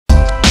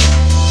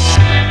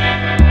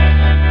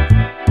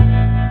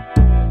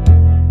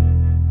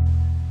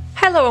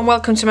Hello and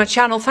welcome to my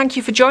channel. Thank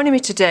you for joining me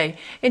today.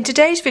 In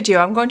today's video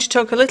I'm going to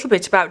talk a little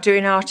bit about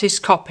doing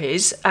artist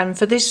copies, and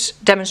for this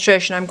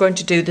demonstration I'm going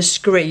to do the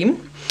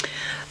Scream.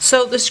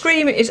 So the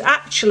Scream is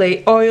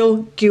actually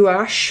oil,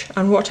 gouache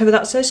and whatever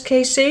that says,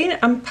 casein,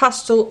 and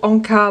pastel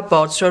on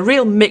cardboard, so a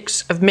real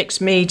mix of mixed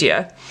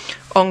media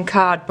on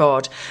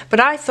cardboard.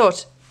 But I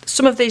thought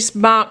some of this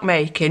mark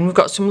making, we've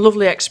got some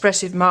lovely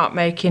expressive mark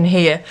making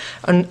here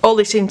and all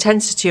this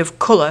intensity of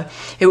colour,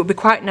 it would be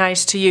quite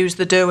nice to use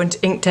the Derwent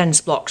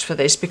Inktense Blocks for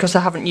this because I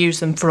haven't used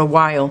them for a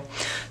while.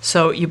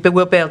 So you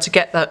will be able to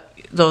get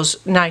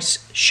those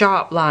nice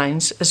sharp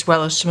lines as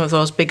well as some of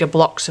those bigger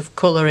blocks of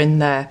colour in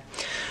there.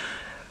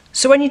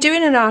 So when you're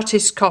doing an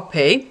artist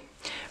copy,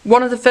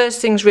 one of the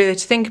first things really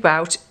to think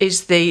about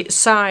is the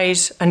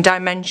size and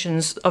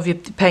dimensions of your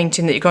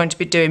painting that you're going to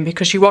be doing,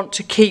 because you want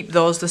to keep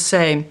those the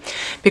same.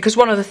 Because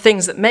one of the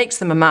things that makes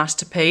them a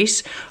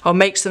masterpiece or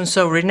makes them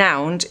so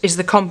renowned is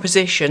the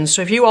composition.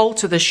 So if you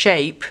alter the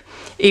shape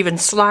even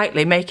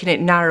slightly, making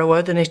it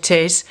narrower than it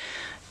is,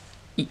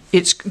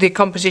 the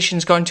composition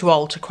is going to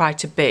alter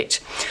quite a bit.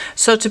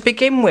 So to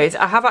begin with,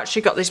 I have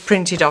actually got this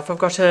printed off. I've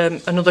got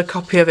another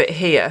copy of it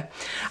here,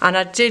 and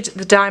I did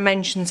the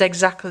dimensions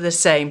exactly the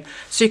same.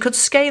 So you could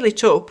scale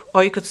it up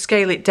or you could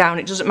scale it down.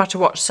 It doesn't matter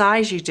what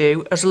size you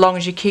do as long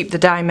as you keep the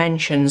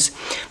dimensions.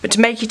 But to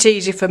make it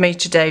easy for me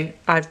today,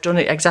 I've done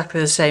it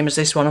exactly the same as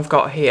this one I've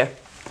got here.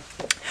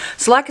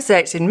 So like I say,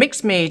 it's in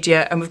mixed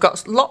media and we've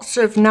got lots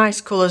of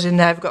nice colours in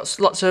there. We've got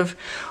lots of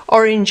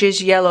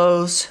oranges,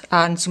 yellows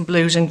and some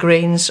blues and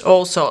greens,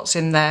 all sorts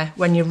in there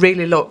when you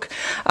really look.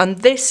 And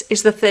this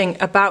is the thing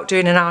about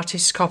doing an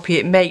artist's copy,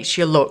 it makes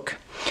you look.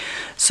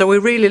 So we're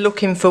really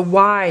looking for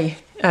why,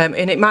 and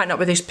it might not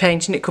be this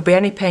painting, it could be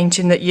any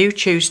painting that you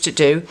choose to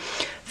do.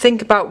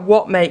 Think about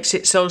what makes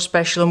it so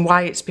special and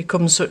why it's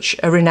become such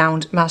a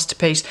renowned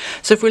masterpiece.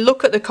 So if we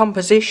look at the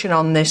composition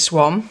on this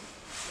one,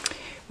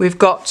 we've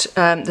got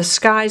the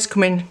skies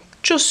coming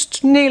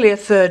just nearly a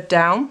third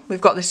down. We've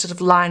got this sort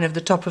of line of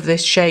the top of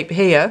this shape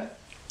here,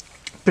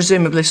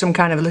 presumably some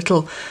kind of a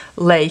little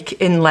lake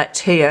inlet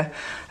here,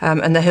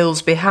 and the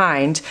hills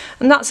behind,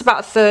 and that's about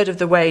a third of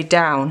the way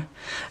down.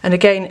 And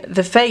again,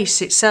 the face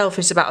itself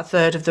is about a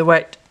third of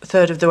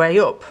the way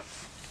up,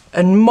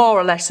 and more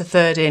or less a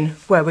third in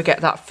where we get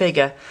that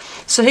figure.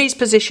 So he's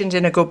positioned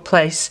in a good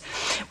place.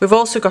 We've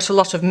also got a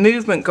lot of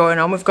movement going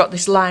on. We've got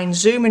this line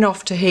zooming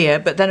off to here,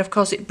 but then of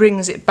course it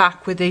brings it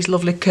back with these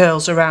lovely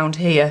curls around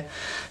here.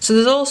 So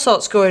there's all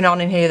sorts going on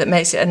in here that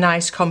makes it a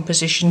nice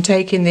composition,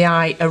 taking the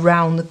eye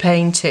around the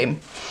painting.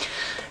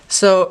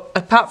 So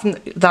apart from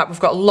that, we've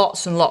got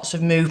lots and lots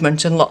of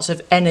movement and lots of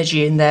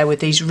energy in there with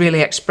these really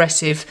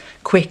expressive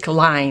quick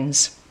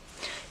lines.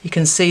 You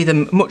can see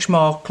them much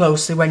more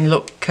closely when you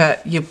look.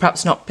 You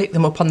perhaps not pick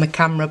them up on the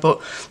camera,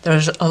 but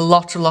there's a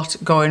lot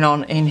going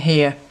on in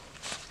here.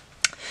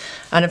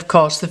 And of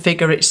course the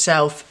figure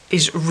itself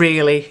is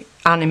really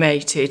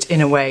animated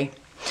in a way.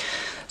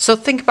 So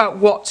think about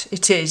what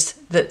it is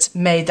that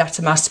made that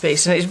a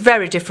masterpiece, and it's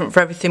very different for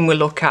everything we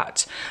look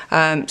at.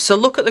 So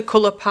look at the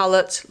colour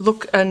palette,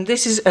 and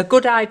this is a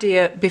good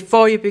idea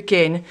before you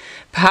begin,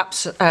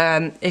 perhaps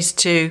is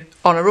to,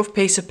 on a rough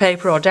piece of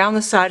paper or down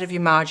the side of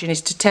your margin,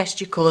 is to test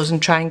your colours and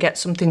try and get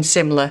something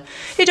similar.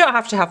 You don't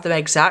have to have them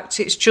exact,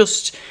 it's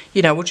just,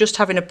 you know, we're just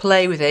having a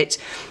play with it.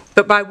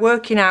 But by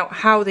working out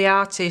how the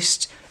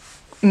artist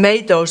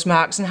made those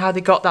marks and how they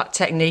got that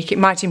technique, it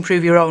might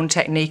improve your own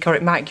technique, or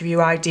it might give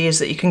you ideas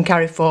that you can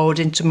carry forward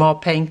into more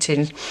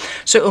paintings.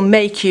 So it'll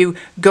make you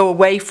go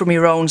away from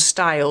your own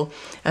style,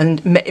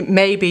 and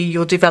maybe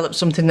you'll develop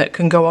something that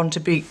can go on to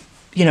be,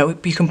 you know,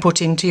 you can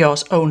put into your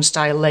own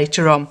style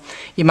later on.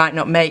 You might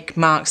not make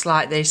marks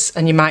like this,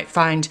 and you might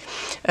find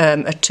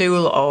a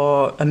tool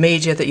or a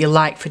media that you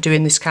like for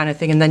doing this kind of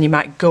thing, and then you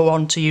might go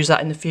on to use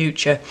that in the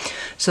future.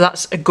 So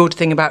that's a good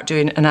thing about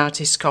doing an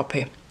artist's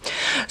copy.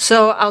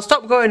 So I'll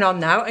stop going on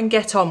now and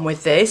get on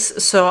with this.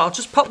 So I'll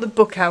just pop the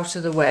book out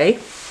of the way.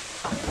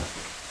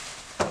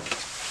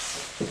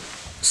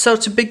 So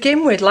to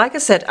begin with, like I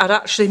said, I'd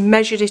actually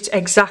measured it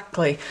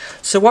exactly.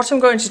 So what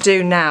I'm going to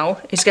do now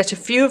is get a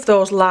few of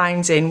those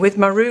lines in with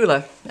my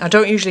ruler. I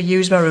don't usually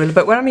use my ruler,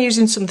 but when I'm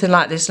using something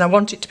like this and I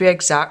want it to be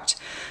exact,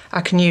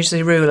 I can use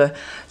the ruler.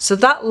 So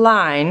that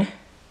line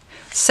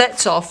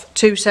sets off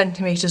 2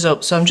 centimetres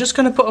up. So I'm just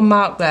going to put a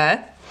mark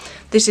there.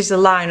 This is the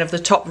line of the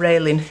top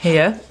railing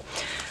here,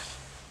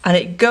 and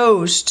it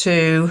goes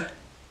to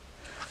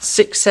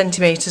 6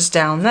 centimetres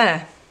down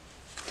there.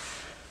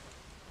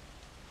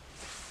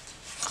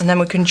 And then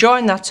we can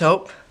join that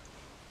up,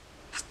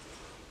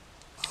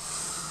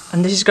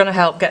 and this is going to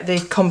help get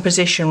the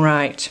composition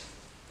right.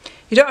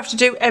 You don't have to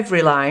do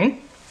every line.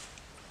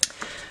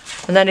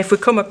 And then if we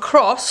come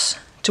across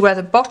to where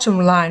the bottom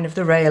line of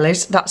the rail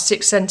is, that's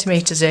 6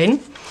 centimetres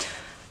in.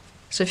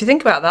 So if you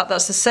think about that,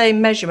 that's the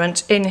same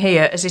measurement in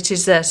here as it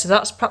is there. So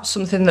that's perhaps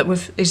something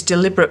that is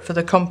deliberate for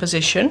the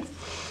composition.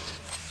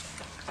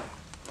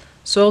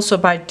 So also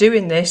by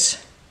doing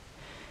this,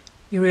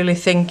 you're really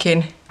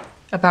thinking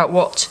about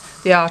what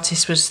the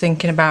artist was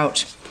thinking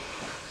about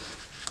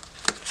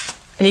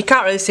And you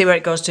can't really see where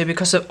it goes to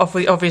because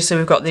obviously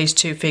we've got these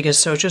two figures,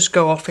 so just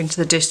go off into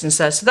the distance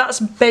there. So that's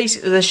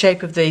basically the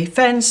shape of the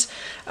fence,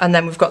 and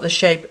then we've got the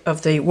shape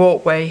of the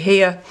walkway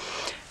here.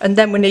 And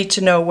then we need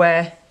to know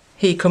where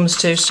he comes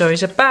to, so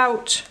he's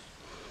about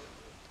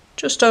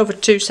just over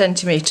 2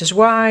 centimetres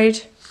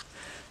wide.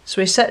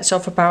 So he sets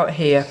off about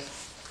here.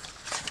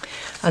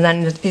 And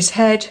then his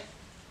head,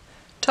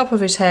 top of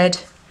his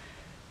head,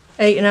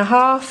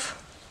 8.5.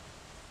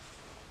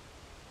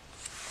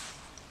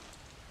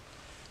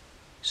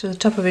 So the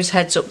top of his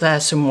head's up there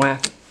somewhere.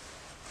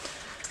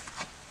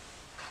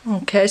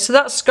 Okay, so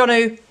that's going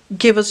to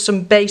give us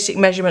some basic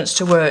measurements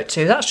to work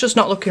to. That's just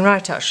not looking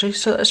right actually,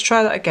 so let's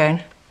try that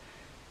again.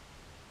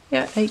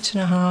 Yeah,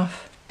 8.5.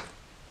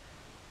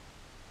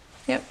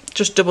 Yep,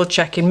 just double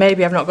checking.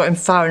 Maybe I've not got him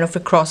far enough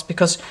across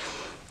because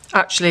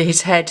actually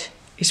his head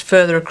is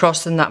further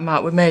across than that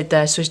mark we made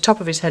there, so his top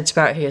of his head's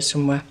about here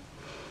somewhere.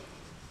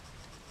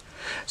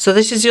 So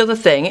this is the other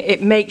thing,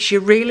 it makes you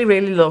really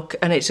look,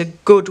 and it's a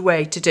good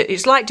way to do it.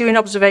 It's like doing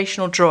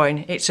observational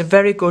drawing. It's a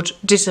very good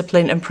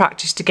discipline and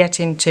practice to get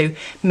into,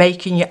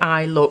 making your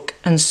eye look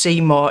and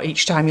see more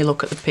each time you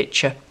look at the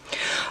picture.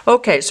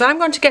 Okay, so I'm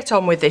going to get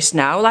on with this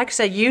now. Like I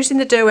say, using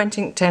the Derwent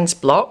Inktense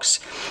blocks.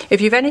 If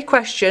you've any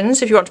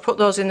questions, if you want to put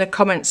those in the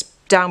comments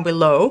down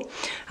below,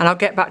 and I'll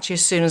get back to you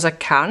as soon as I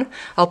can.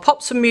 I'll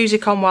pop some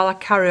music on while I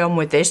carry on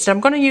with this. And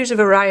I'm going to use a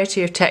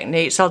variety of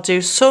techniques. I'll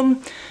do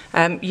some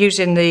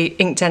using the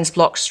Inktense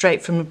blocks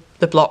straight from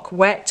the block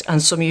wet,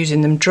 and some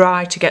using them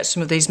dry to get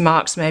some of these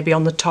marks maybe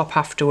on the top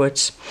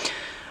afterwards.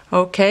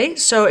 Okay,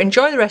 so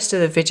enjoy the rest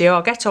of the video.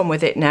 I'll get on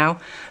with it now.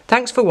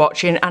 Thanks for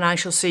watching, and I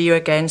shall see you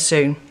again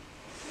soon.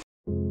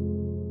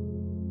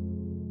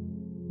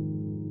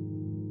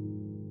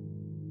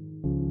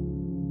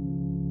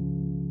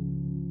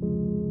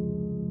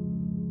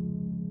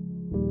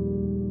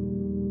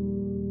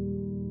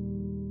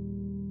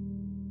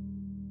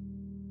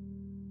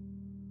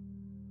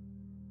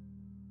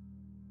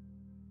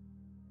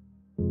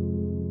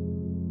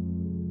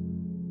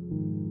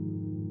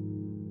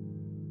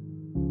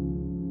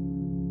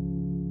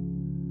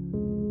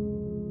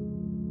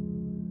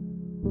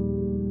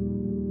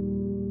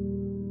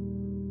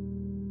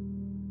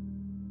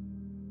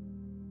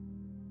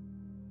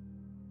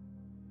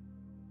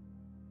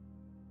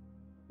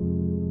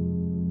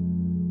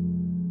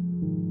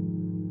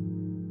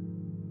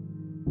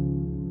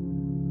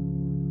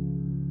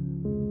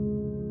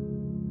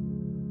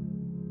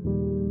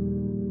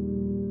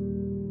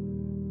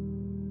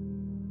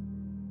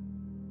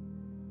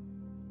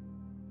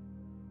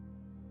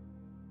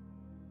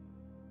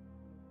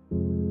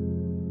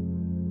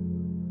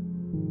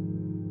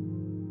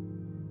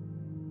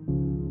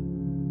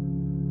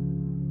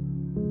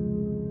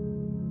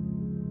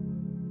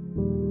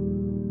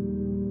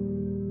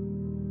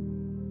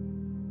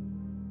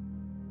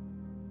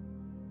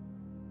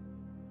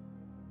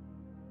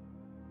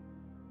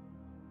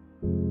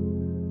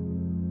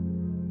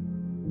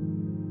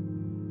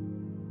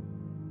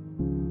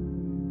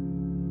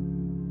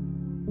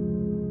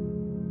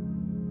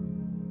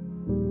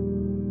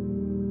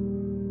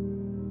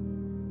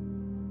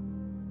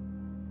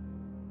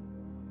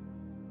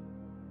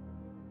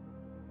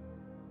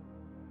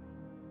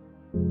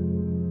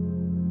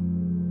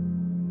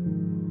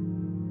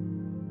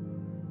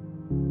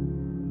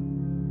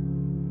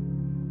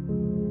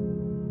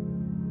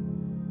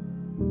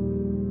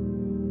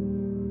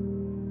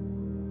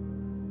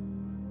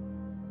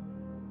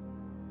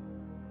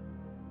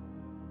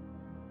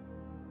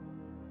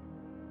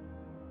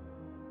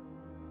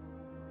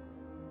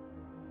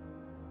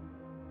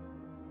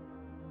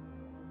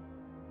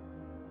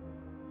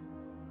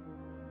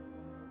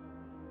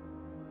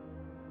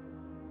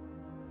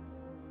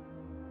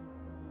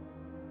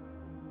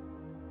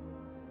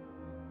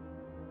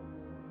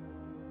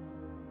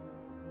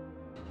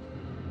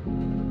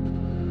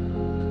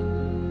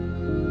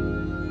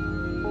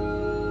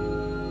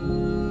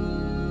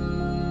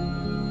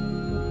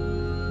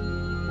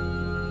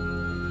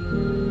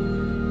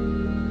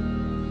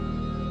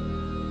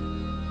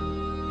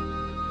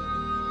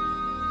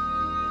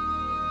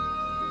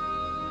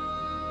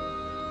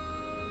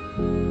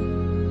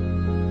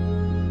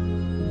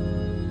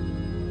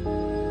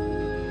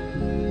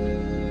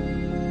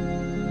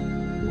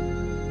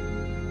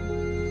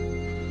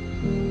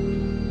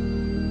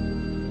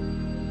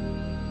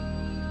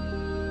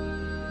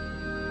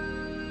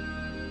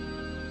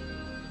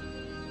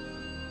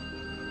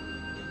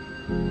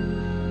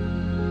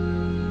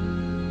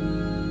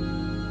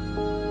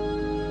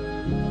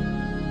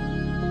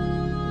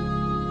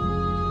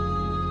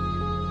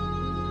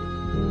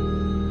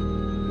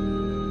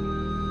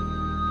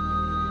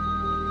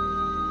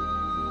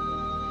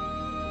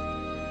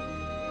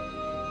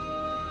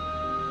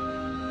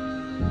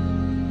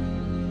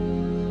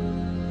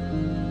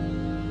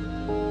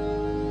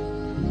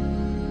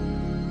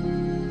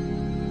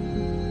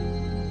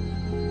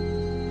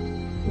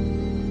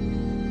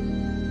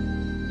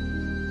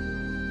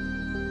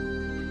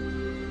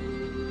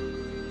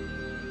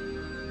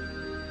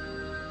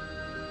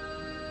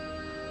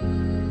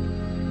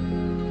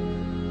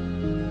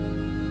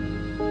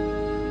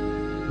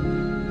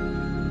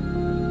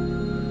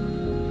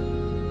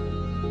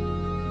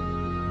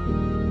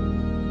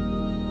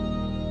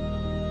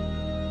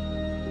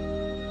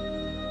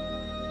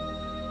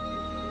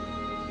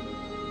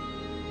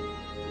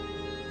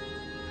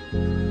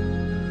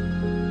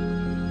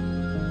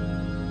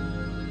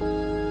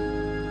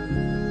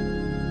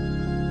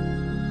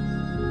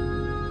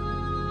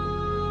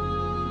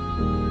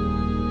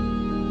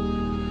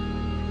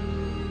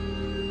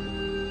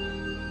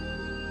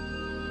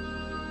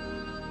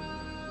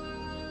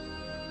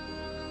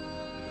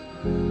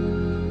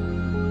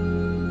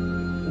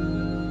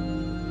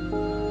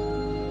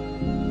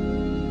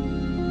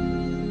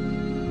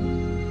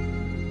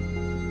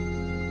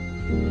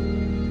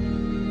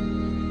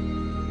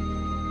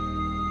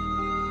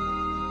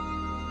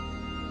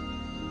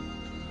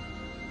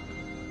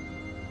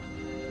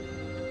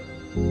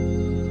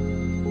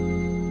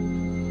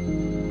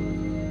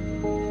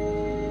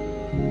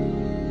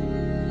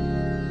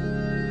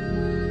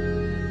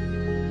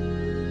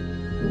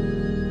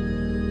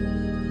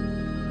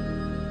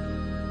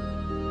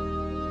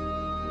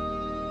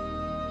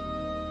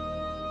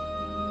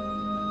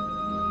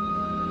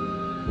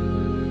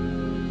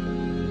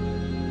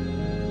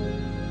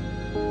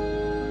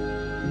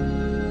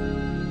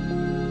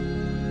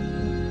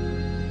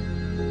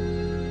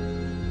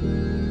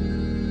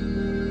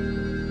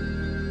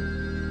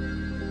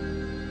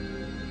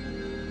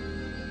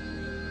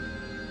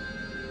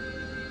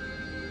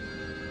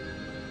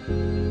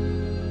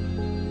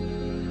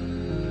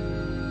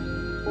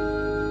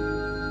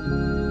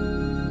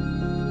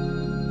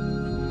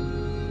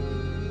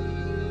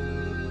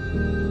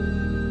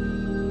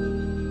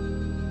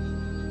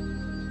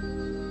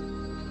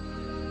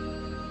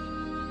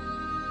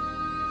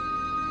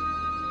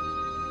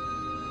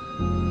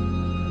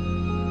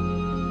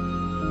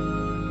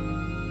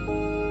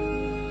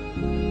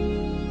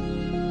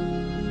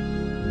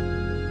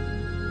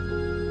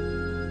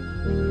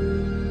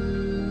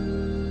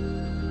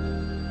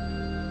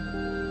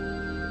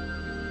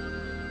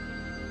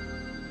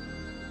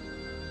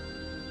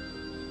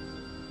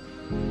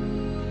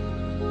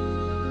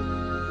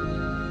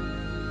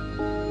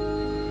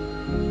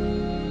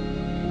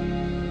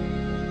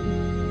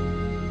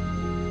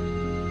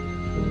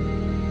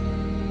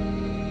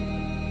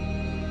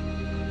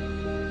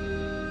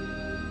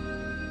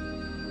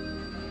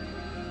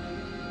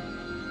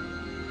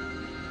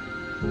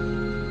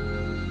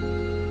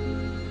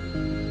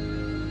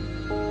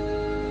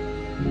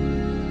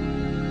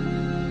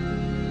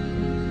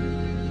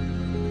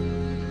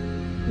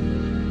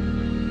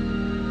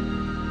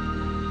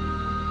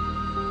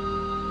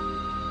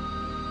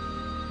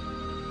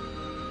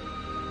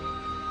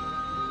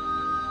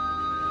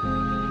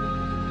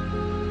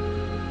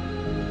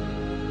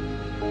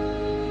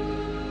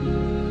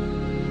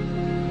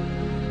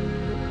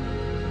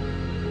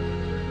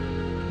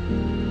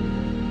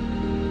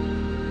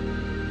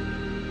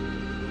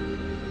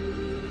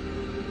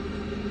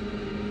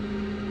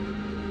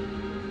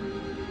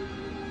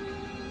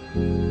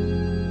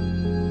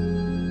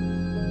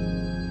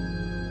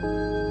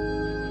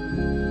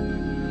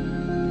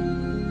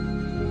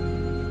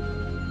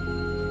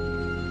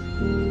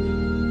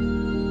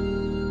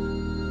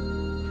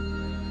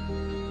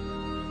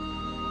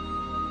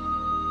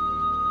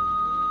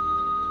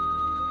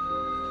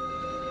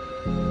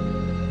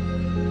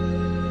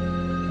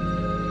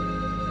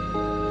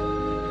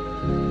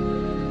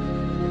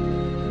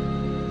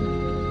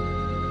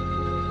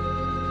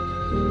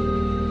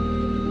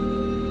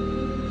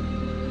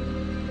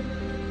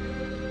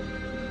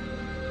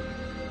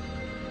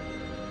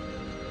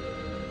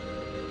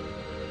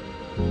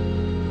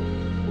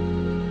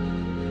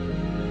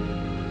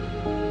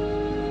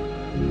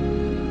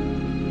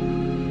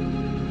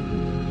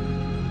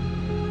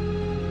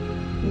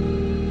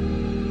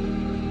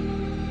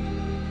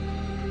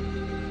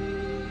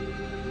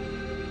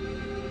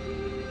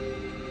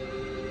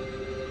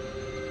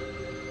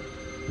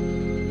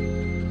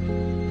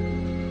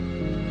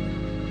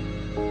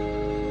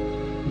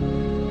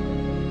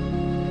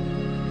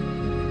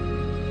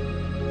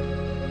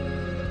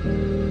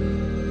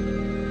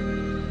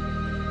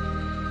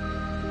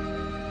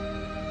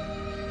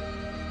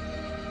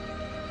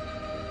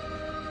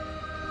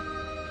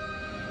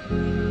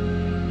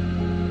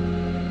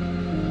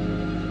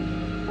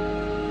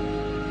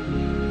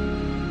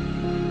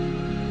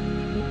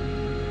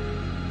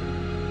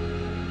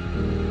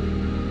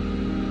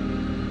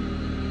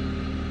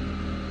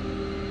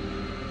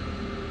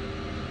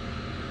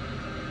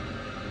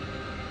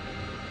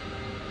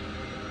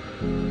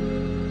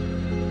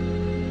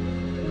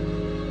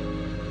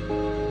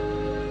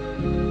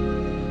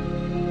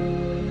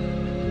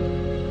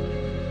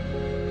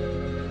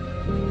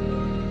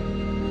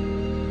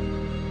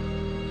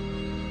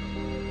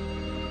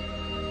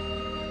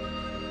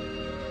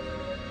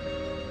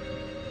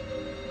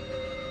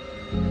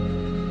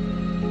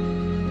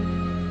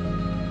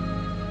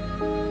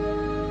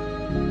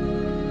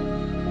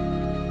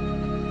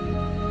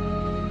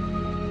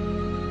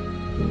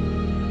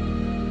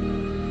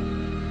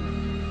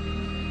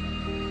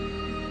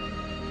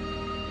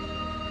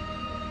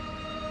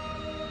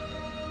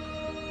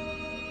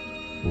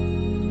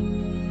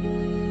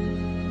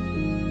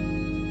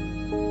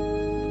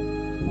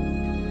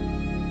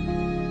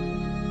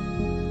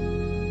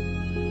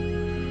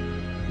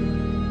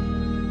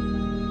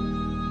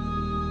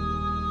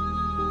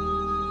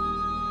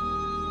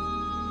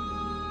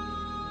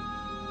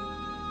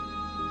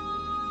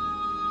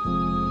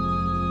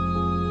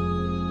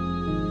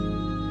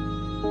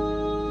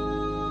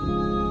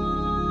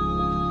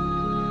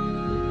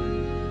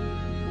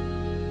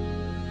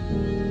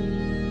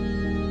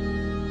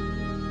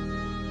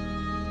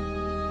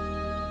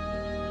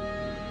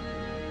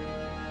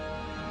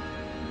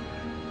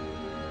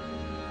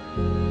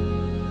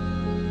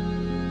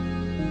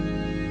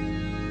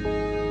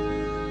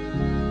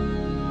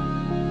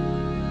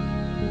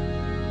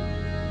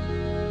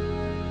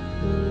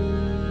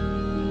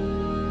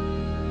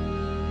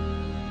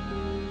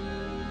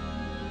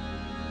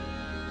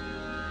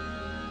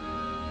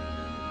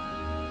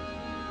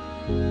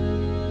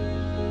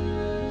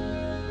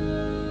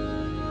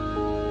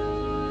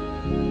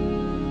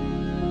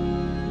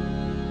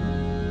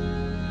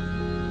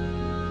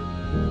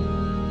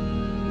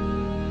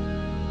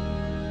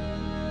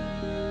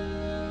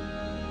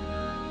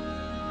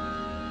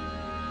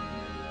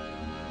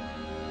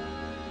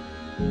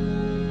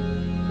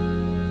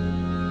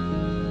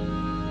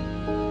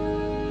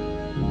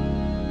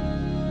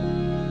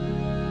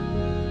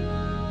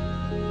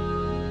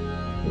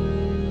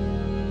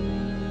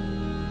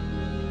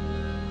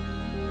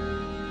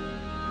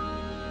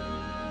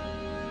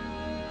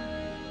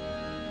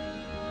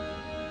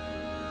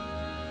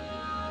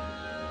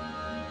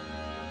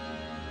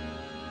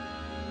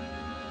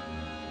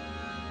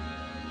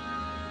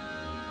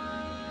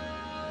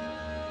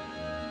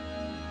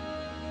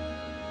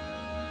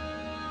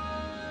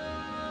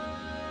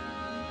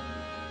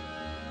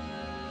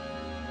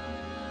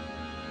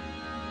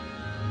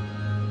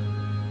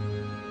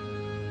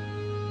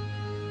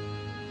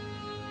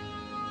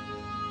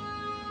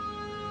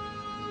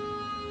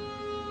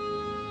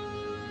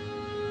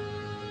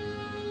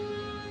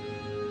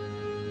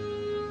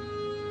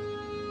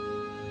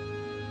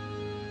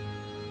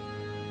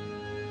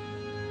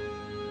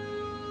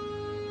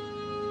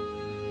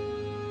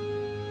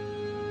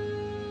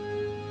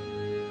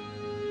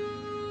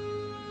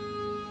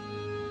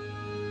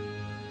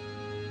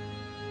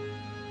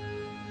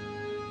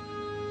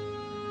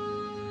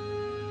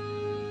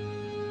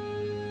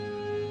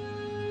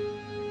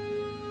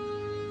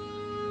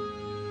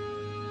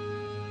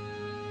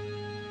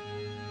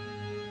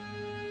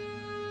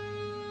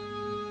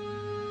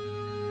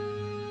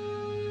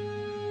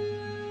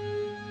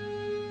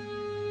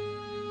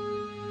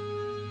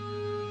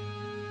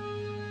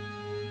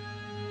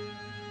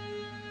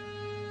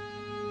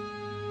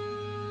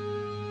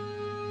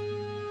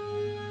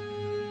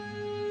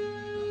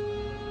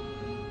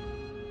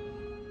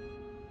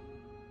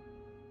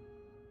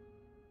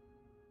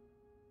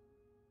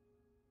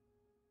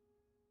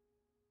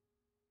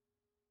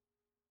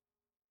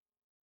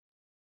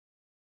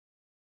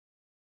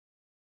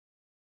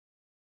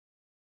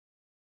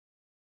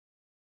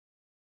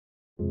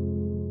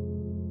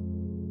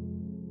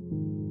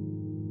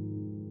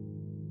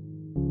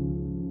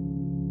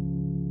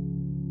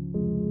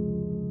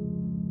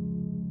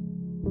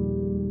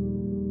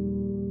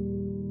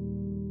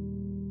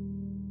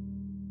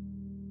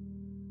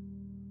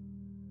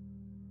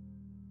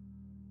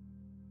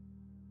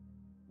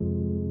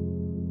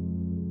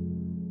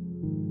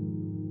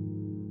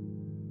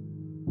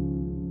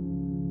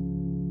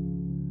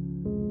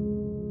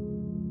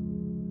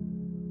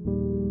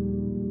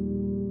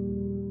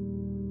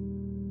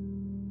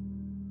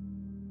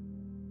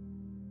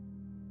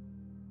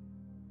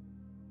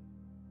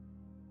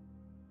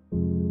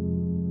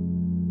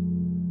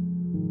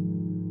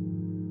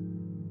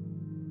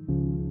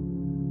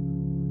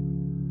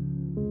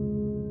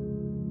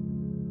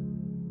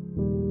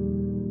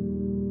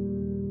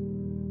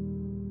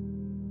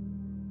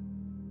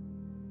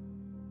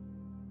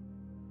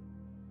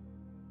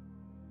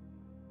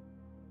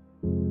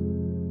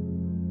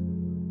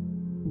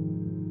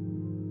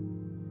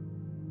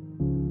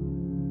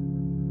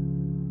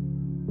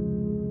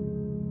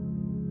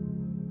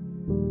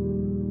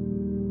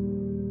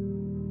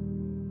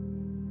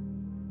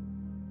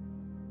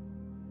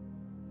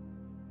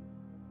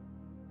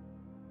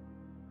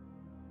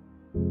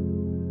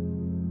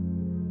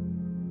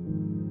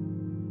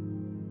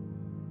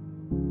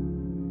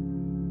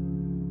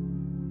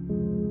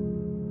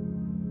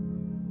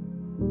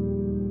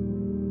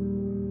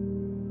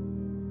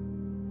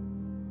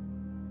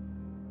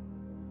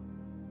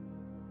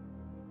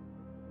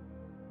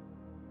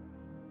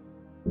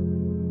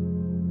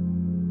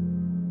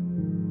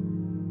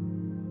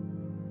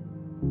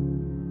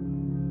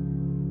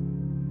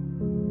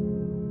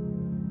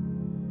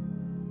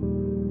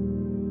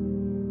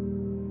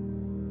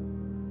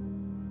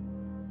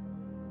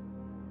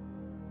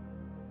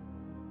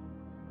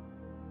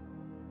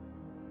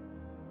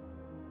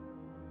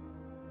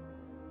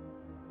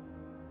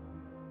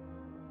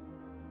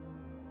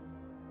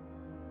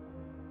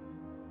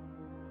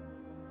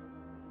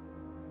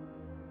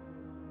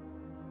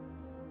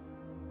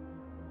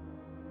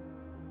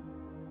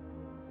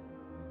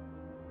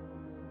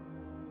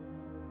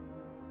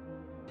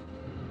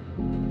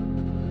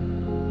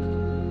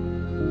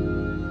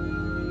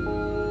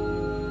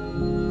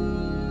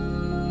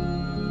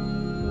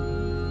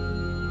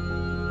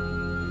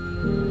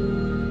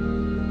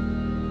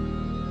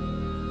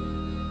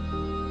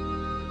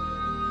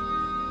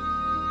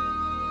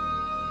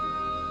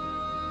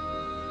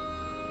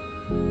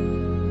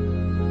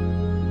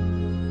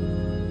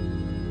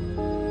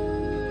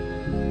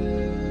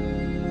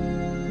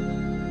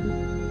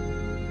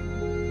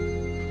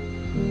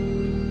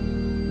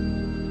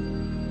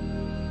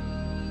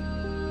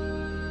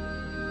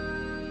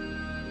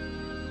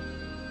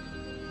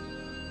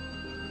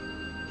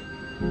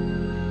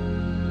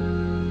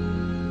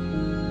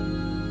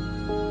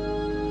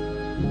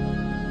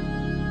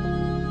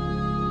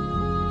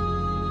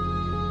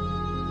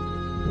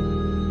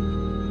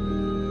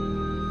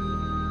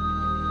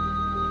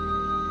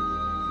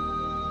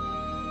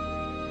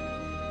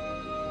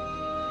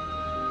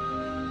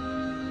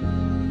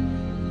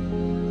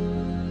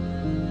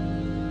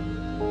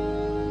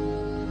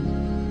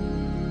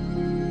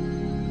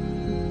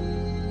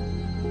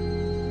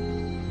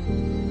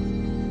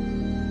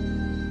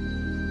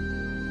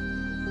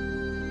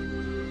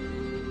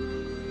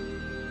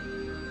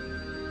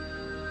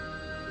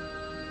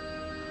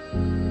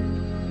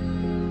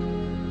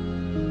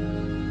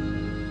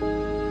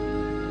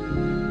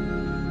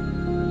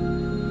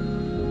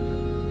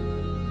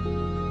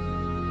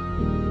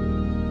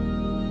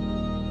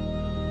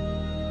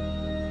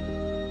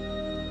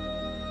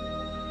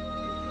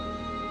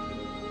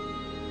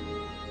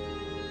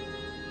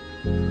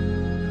 you.